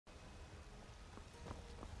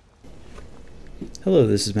Hello,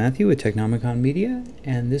 this is Matthew with Technomicon Media,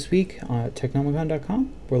 and this week at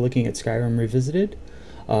Technomicon.com we're looking at Skyrim Revisited.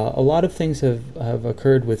 A lot of things have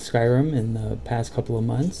occurred with Skyrim in the past couple of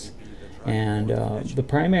months, and the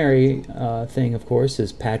primary thing, of course,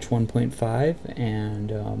 is patch 1.5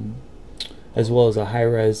 and as well as a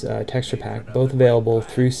high-res texture pack, both available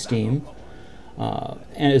through Steam.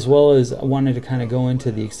 And as well as I wanted to kind of go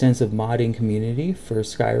into the extensive modding community for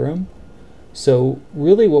Skyrim. So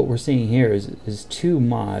really what we're seeing here is two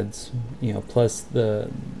mods, plus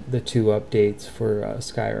the two updates for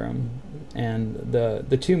Skyrim. And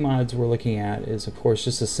the two mods we're looking at is, of course,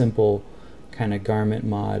 just a simple kind of garment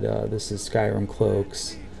mod. This is Skyrim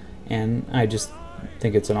Cloaks, and I just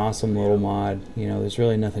think it's an awesome little mod. There's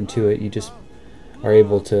really nothing to it. You just are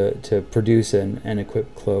able to produce and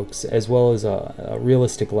equip cloaks, as well as a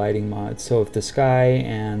realistic lighting mod. So if the sky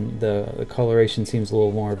and the coloration seems a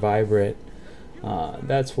little more vibrant,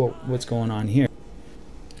 that's what's going on here.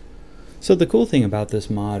 So the cool thing about this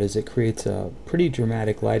mod is it creates pretty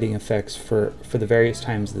dramatic lighting effects for the various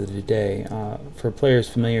times of the day. For players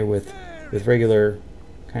familiar with regular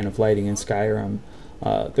kind of lighting in Skyrim,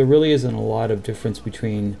 there really isn't a lot of difference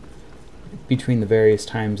between the various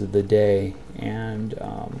times of the day, and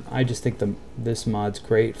I just think this mod's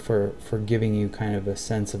great for giving you kind of a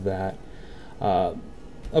sense of that.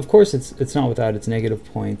 Of course, it's not without its negative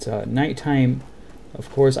points. Nighttime, of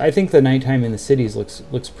course, I think the nighttime in the cities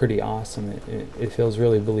looks pretty awesome. It feels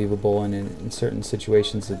really believable, and in certain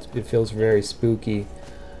situations it feels very spooky.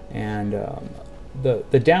 And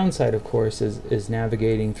the downside, of course, is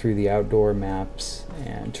navigating through the outdoor maps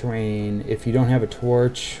and terrain. If you don't have a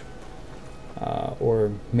torch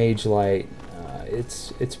or mage light,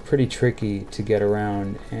 it's pretty tricky to get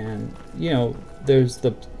around. And there's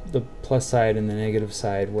the plus side and the negative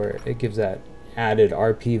side, where it gives that added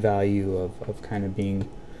RP value of kind of being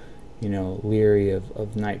leery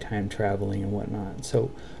of nighttime traveling and whatnot.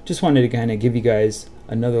 So just wanted to kind of give you guys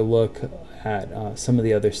another look at some of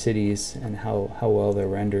the other cities and how well they're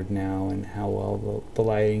rendered now, and how well the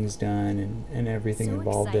lighting's done and everything so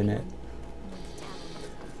involved in it.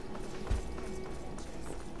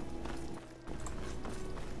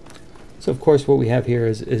 So of course what we have here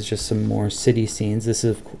is just some more city scenes.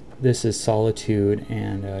 This is Solitude,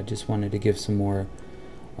 and just wanted to give some more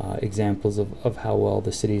examples of how well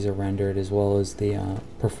the cities are rendered, as well as the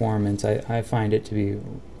performance. I find it to be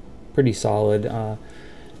pretty solid,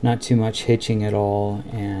 not too much hitching at all,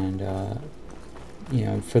 and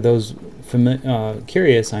for those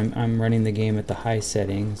curious, I'm running the game at the high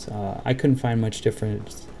settings. I couldn't find much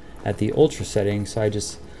difference at the ultra settings, so I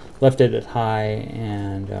just left it at high,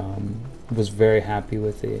 and was very happy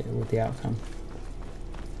with the outcome.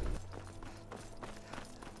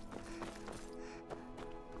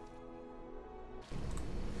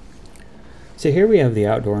 So here we have the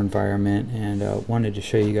outdoor environment, and wanted to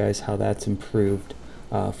show you guys how that's improved.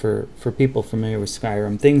 For people familiar with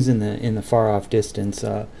Skyrim, things in the far off distance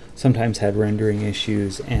sometimes had rendering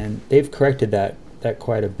issues, and they've corrected that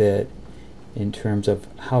quite a bit in terms of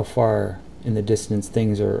how far in the distance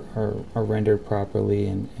things are rendered properly,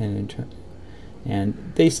 and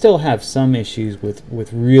they still have some issues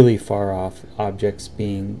with really far off objects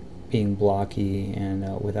being blocky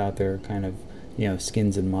and without their kind of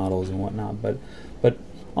skins and models and whatnot, but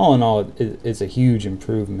all in all it's a huge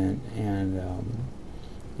improvement. And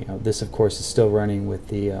this of course is still running with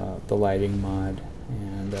the lighting mod,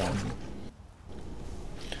 and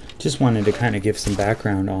just wanted to kind of give some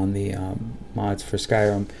background on the mods for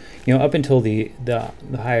Skyrim. Up until the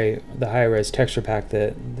high-res texture pack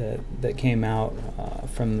that came out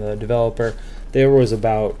from the developer, there was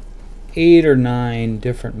about 8 or 9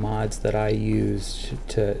 different mods that I used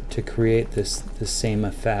to create this same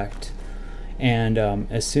effect. And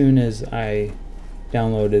as soon as I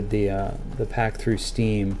downloaded the pack through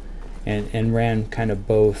Steam and ran kind of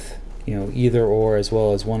both, either or, as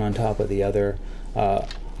well as one on top of the other,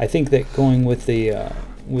 I think that going with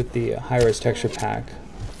the high-res texture pack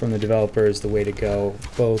from the developer is the way to go,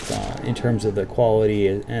 both in terms of the quality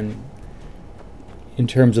and in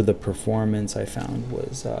terms of the performance. I found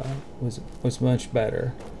was much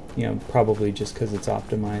better, probably just because it's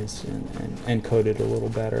optimized and coded a little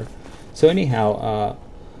better. So anyhow,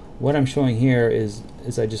 what I'm showing here is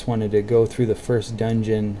I just wanted to go through the first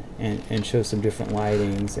dungeon and show some different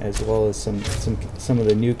lightings, as well as some of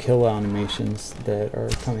the new kill animations that are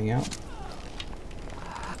coming out.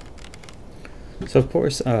 So of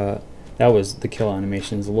course that was the kill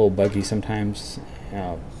animations, a little buggy sometimes,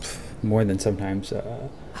 more than sometimes.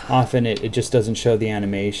 Often it just doesn't show the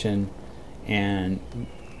animation, and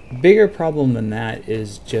bigger problem than that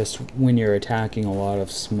is just when you're attacking a lot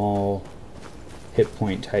of small hit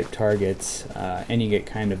point type targets, and you get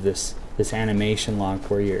kind of this animation lock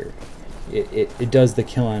where it does the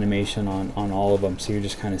kill animation on all of them, so you're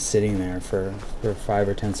just kind of sitting there for 5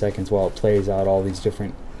 or 10 seconds while it plays out all these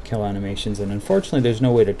different kill animations. And unfortunately there's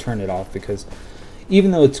no way to turn it off, because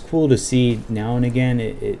even though it's cool to see now and again,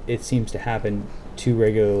 it seems to happen too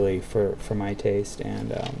regularly for my taste.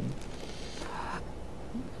 And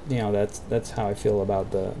you know, that's how I feel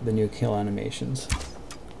about the new kill animations.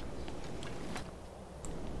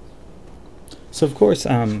 So of course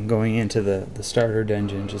I'm going into the starter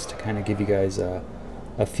dungeon just to kind of give you guys a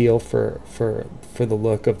feel for the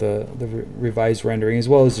look of the revised rendering, as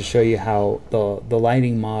well as to show you how the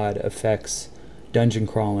lighting mod affects dungeon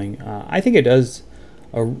crawling. I think it does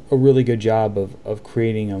a really good job of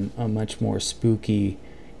creating a much more spooky,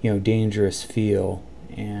 you know, dangerous feel,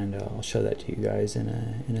 and I'll show that to you guys in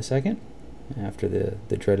a second after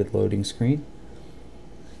the dreaded loading screen.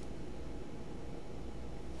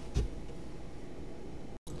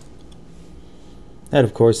 That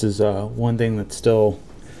of course is one thing that's still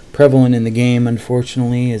prevalent in the game,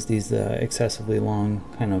 unfortunately, is these excessively long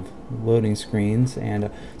kind of loading screens. And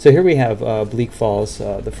so here we have Bleak Falls,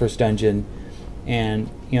 the first dungeon, and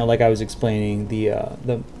you know, like I was explaining,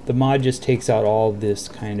 the mod just takes out all this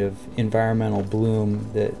kind of environmental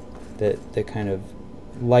bloom that kind of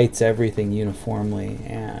lights everything uniformly,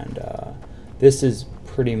 and this is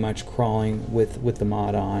pretty much crawling with the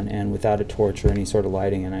mod on and without a torch or any sort of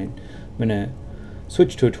lighting. And I'm gonna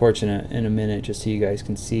switch to a torch in a minute just so you guys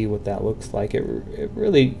can see what that looks like. It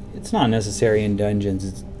really, it's not necessary in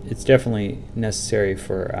dungeons. It's definitely necessary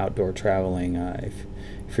for outdoor traveling.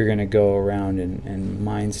 If you're gonna go around and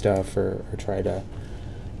mine stuff or try to,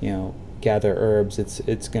 you know, gather herbs,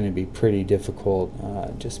 it's gonna be pretty difficult,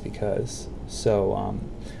 just because. So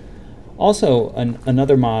also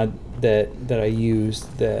another mod that I use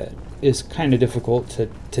that is kind of difficult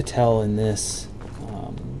to tell in this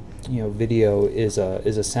you know, video is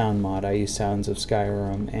a sound mod. I use Sounds of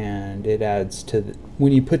Skyrim, and it adds to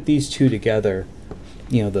when you put these two together,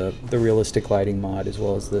 you know, the realistic lighting mod as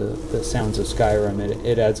well as the Sounds of Skyrim,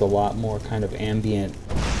 it adds a lot more kind of ambient,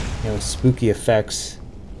 you know, spooky effects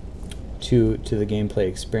to the gameplay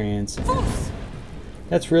experience. And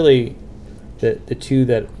that's really the two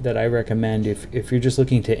that I recommend if you're just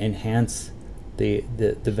looking to enhance the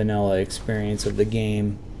vanilla experience of the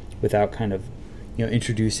game without kind of, you know,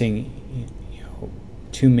 introducing, you know,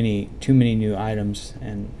 too many new items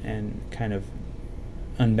and kind of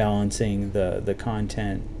unbalancing the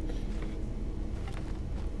content.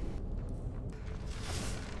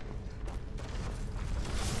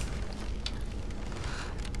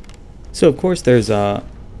 So of course there's a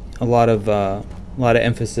lot of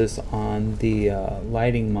emphasis on the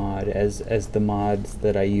lighting mod as the mods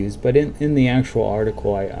that I use, but in the actual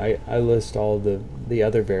article I list all the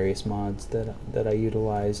other various mods that I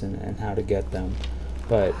utilize and how to get them.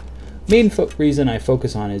 But main reason I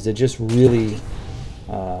focus on is it just really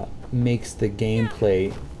makes the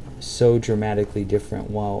gameplay so dramatically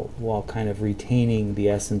different while kind of retaining the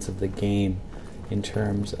essence of the game in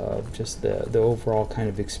terms of just the overall kind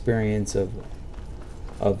of experience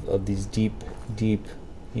of these deep,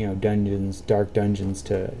 you know, dungeons, dark dungeons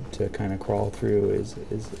to kind of crawl through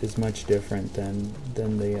is much different than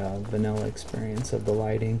the vanilla experience of the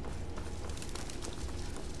lighting.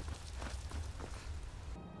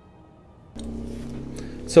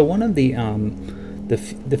 So one of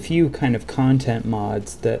the few kind of content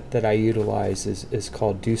mods that I utilize is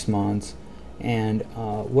called Doucemons, and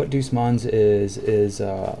what Doucemons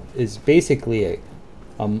is basically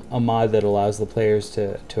a mod that allows the players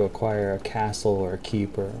to acquire a castle or a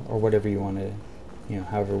keep or whatever you want to, you know,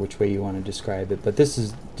 however which way you want to describe it. But this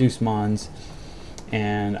is Doucemons,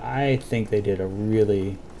 and I think they did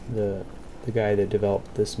the guy that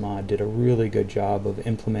developed this mod did a really good job of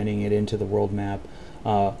implementing it into the world map.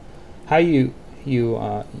 How you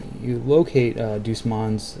locate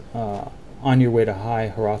Doucemons on your way to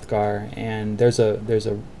High Hrothgar, and there's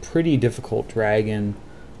a pretty difficult dragon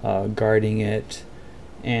guarding it,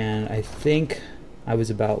 and I think I was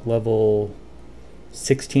about level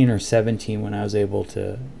 16 or 17 when I was able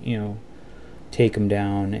to, you know, take him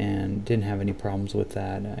down, and didn't have any problems with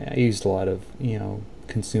that. I used a lot of, you know,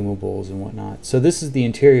 consumables and whatnot. So this is the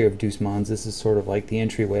interior of Doucemons. This is sort of like the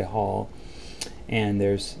entryway hall, and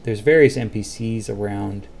there's various NPCs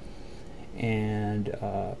around, and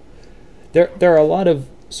there are a lot of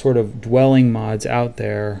sort of dwelling mods out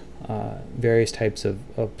there, various types of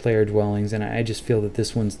player dwellings, and I just feel that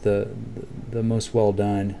this one's the most well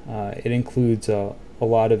done. It includes a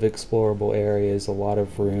lot of explorable areas, a lot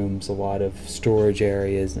of rooms, a lot of storage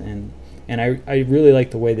areas, and And I really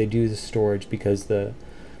like the way they do the storage, because the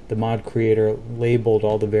mod creator labeled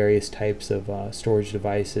all the various types of storage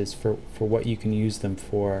devices for what you can use them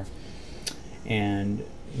for. And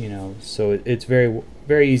so it's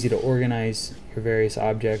very easy to organize your various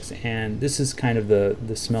objects. And this is kind of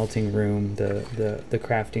the smelting room, the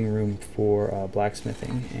crafting room for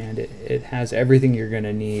blacksmithing, and it has everything you're going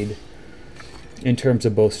to need in terms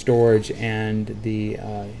of both storage and the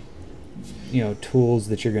tools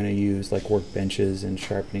that you're going to use, like workbenches and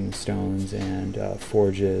sharpening stones and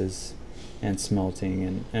forges and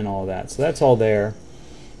smelting and all that. So that's all there.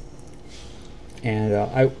 And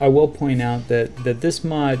I will point out that this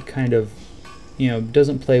mod kind of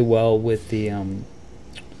doesn't play well with the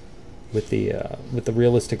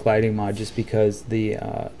realistic lighting mod, just because the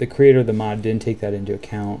creator of the mod didn't take that into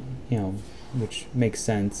account, which makes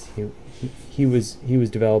sense. He was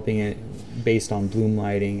developing it based on bloom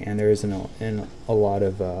lighting, and there isn't a lot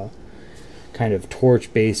of kind of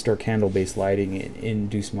torch-based or candle-based lighting in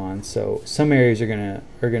Doucemont. So some areas are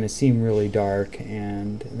gonna seem really dark,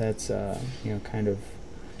 and that's kind of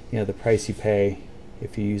the price you pay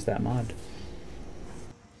if you use that mod.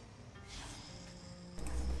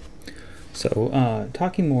 So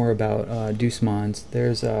talking more about Doucemont,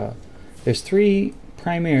 there's 3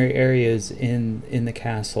 primary areas in the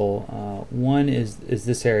castle. One is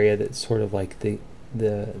this area that's sort of like the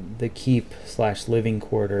keep / living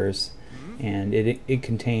quarters, and it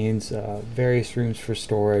contains various rooms for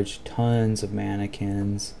storage, tons of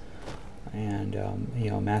mannequins, and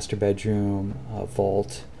master bedroom,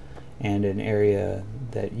 vault, and an area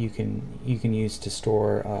that you can use to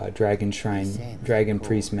store dragon shrine, dragon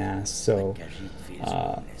priest masks. So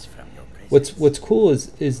what's cool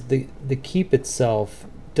is the keep itself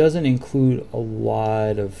doesn't include a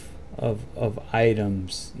lot of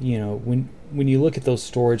items. When you look at those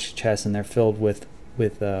storage chests and they're filled with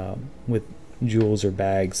jewels or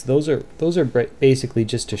bags, those are basically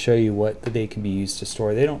just to show you what they can be used to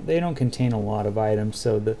store. They don't contain a lot of items,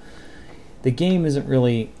 so the game isn't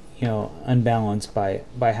really unbalanced by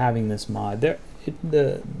having this mod.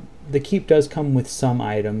 The keep does come with some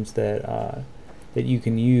items that you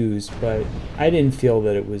can use, but I didn't feel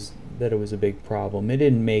that it was a big problem. It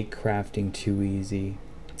didn't make crafting too easy.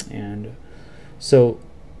 And so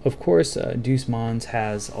of course Doucemont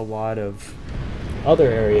has a lot of other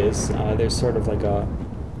areas. There's sort of like a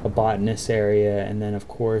botanist area, and then of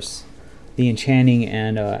course the enchanting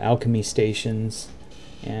and alchemy stations.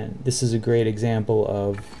 And this is a great example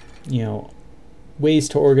of ways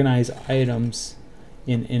to organize items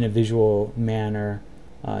in a visual manner.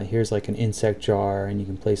 Here's like an insect jar, and you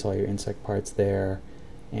can place all your insect parts there,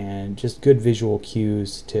 and just good visual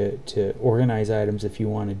cues to organize items if you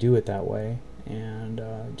want to do it that way. And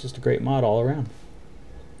just a great mod all around.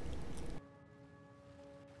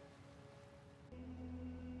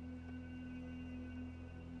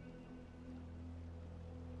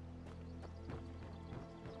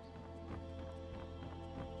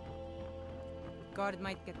 Guard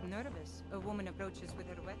might get nervous. A woman approaches with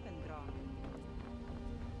her weapon drawn.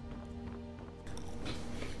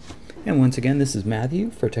 And once again, this is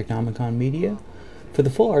Matthew for Technomicon Media. For the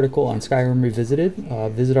full article on Skyrim Revisited,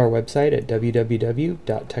 visit our website at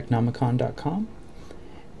www.technomicon.com.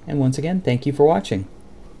 And once again, thank you for watching.